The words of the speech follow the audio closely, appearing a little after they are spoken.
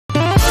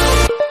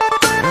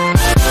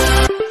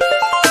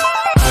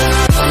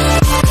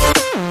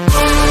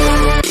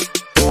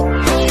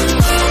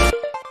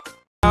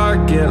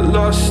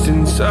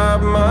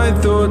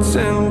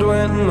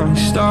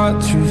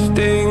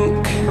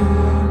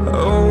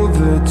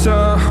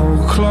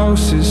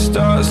close it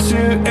starts to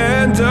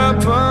end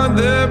up on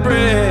the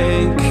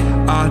brink.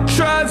 I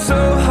tried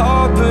so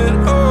hard, but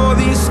all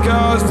these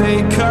scars,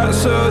 they cut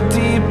so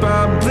deep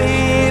I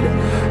bleed.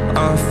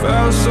 I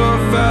fell so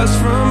fast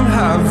from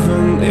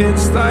heaven,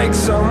 it's like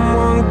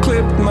someone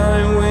clipped my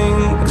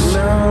wings.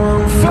 Now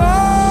I'm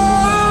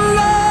falling,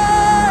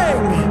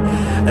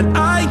 and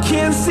I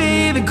can't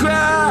see the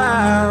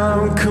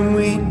ground. Can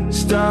we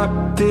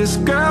stop this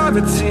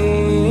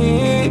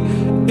gravity?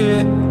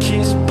 It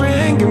keeps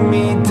bringing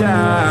me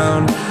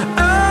down.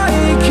 I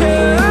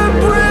can't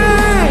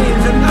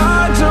breathe and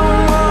I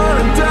don't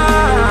wanna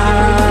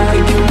die.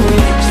 Can we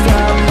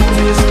stop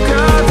this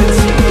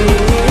gravity?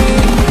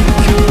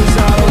 'Cause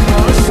I don't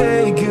wanna say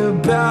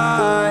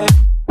goodbye.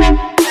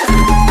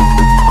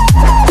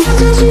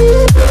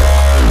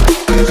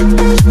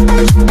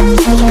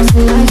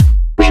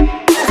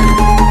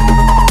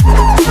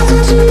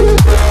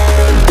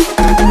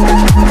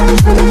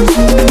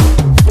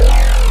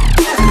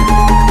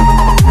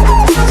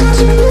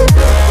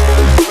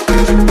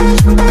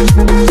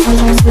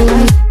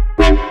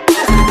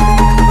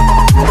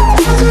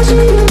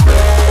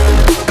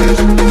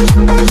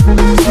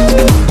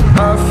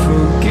 I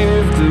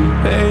forgive the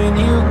pain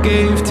you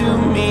gave to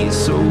me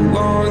so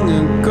long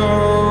ago.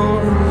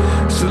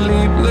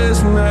 Sleepless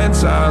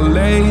nights I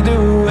laid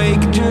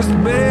awake just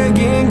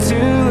begging to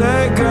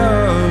let go.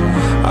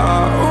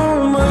 I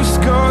almost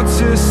got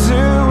to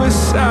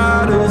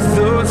suicidal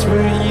thoughts,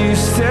 but you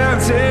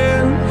stepped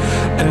in.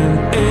 An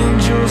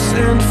angel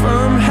sent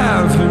from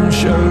heaven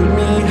showed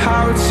me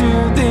how to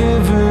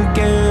live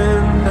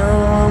again. Now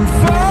I'm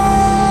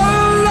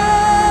falling,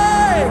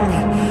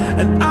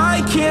 and I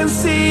can't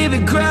see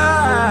the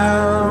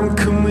ground.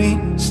 Can we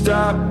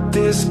stop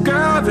this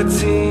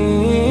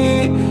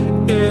gravity?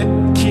 It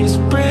keeps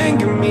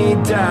bringing me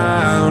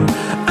down.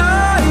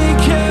 I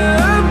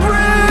can't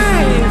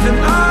breathe and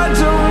I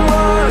don't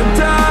wanna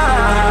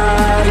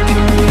die.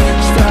 Can we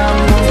stop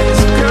this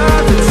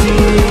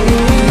gravity?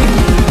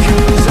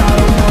 'Cause I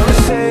don't wanna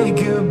say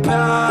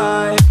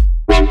goodbye.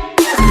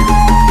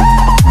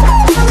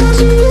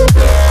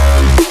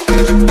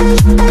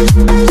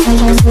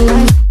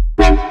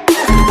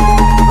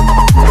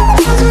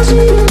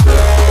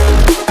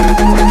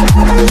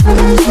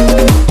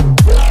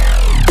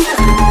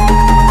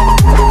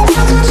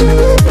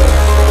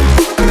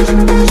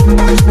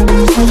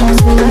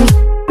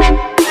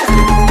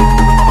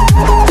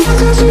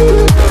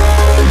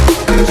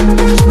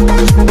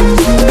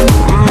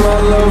 My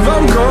love,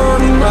 I'm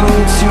gone, I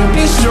need to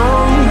be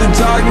strong. The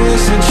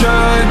darkness had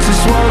tried to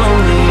swallow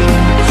me.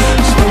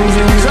 Some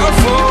things I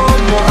fall,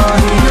 but I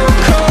hear your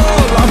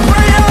call. I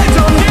pray I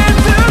don't hit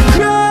the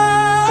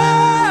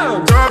ground.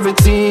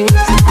 Gravity.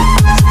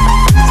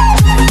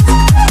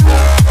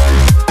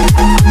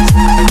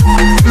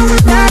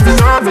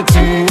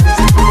 Gravity.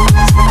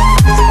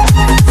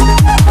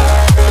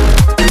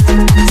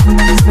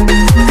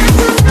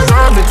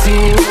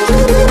 Gravity.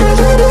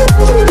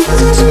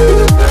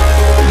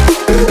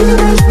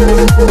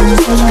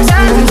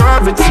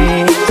 Gravity.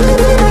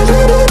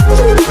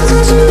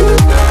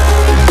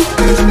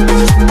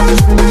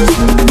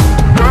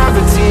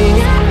 Gravity.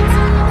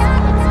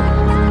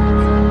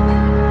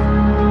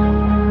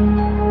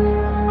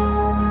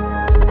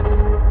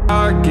 I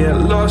get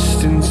lost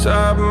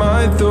inside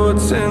my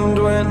thoughts, and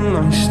when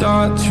I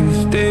start to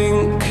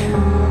think,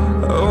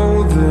 oh,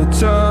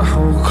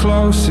 how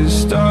close it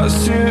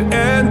starts to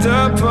end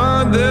up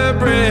on the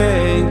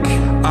brink.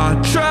 I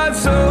tried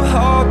so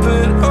hard,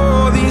 but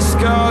all these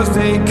scars,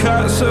 they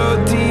cut so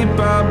deep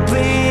I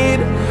bleed.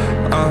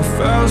 I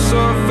fell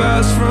so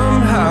fast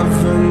from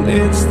heaven,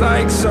 it's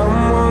like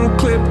someone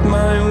clipped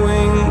my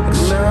wings.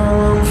 Now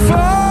I'm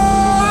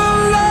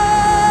falling,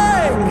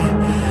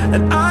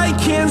 and I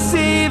can't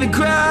see the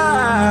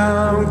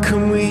ground.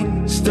 Can we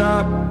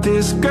stop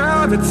this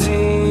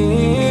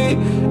gravity?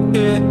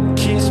 It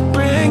keeps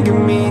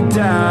bringing me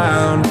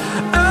down.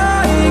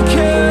 I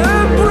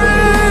can't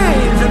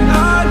breathe and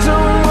I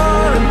don't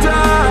wanna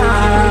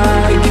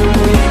die. Can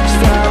we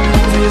stop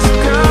this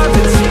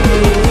gravity?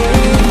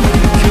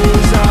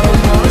 'Cause I don't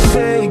wanna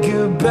say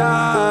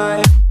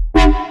goodbye.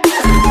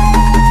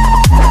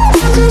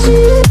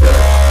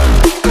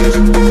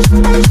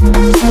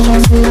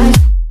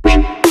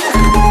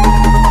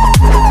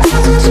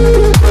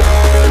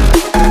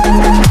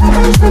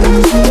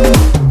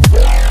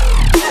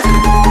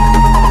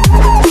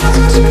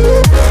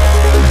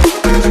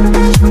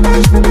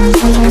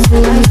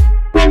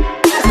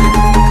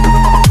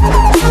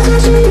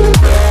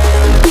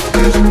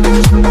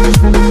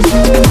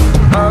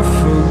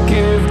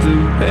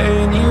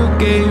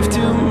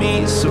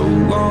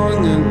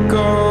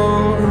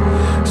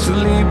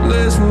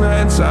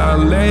 I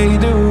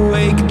laid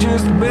awake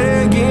just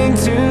begging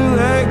to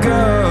let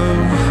go.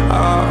 I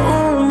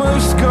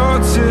almost got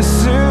to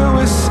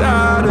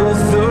suicidal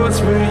thoughts,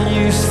 but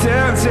you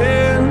stepped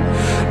in.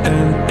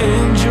 An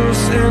angel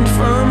sent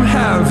from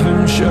heaven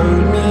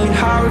showed me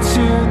how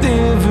to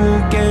live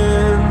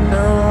again.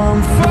 Now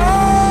I'm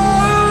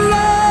falling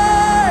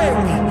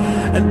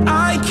and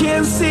I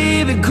can't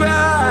see the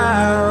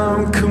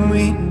ground. Can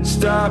we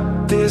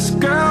stop this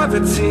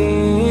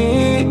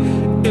gravity.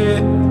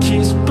 It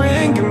keeps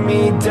bringing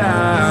me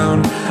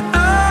down.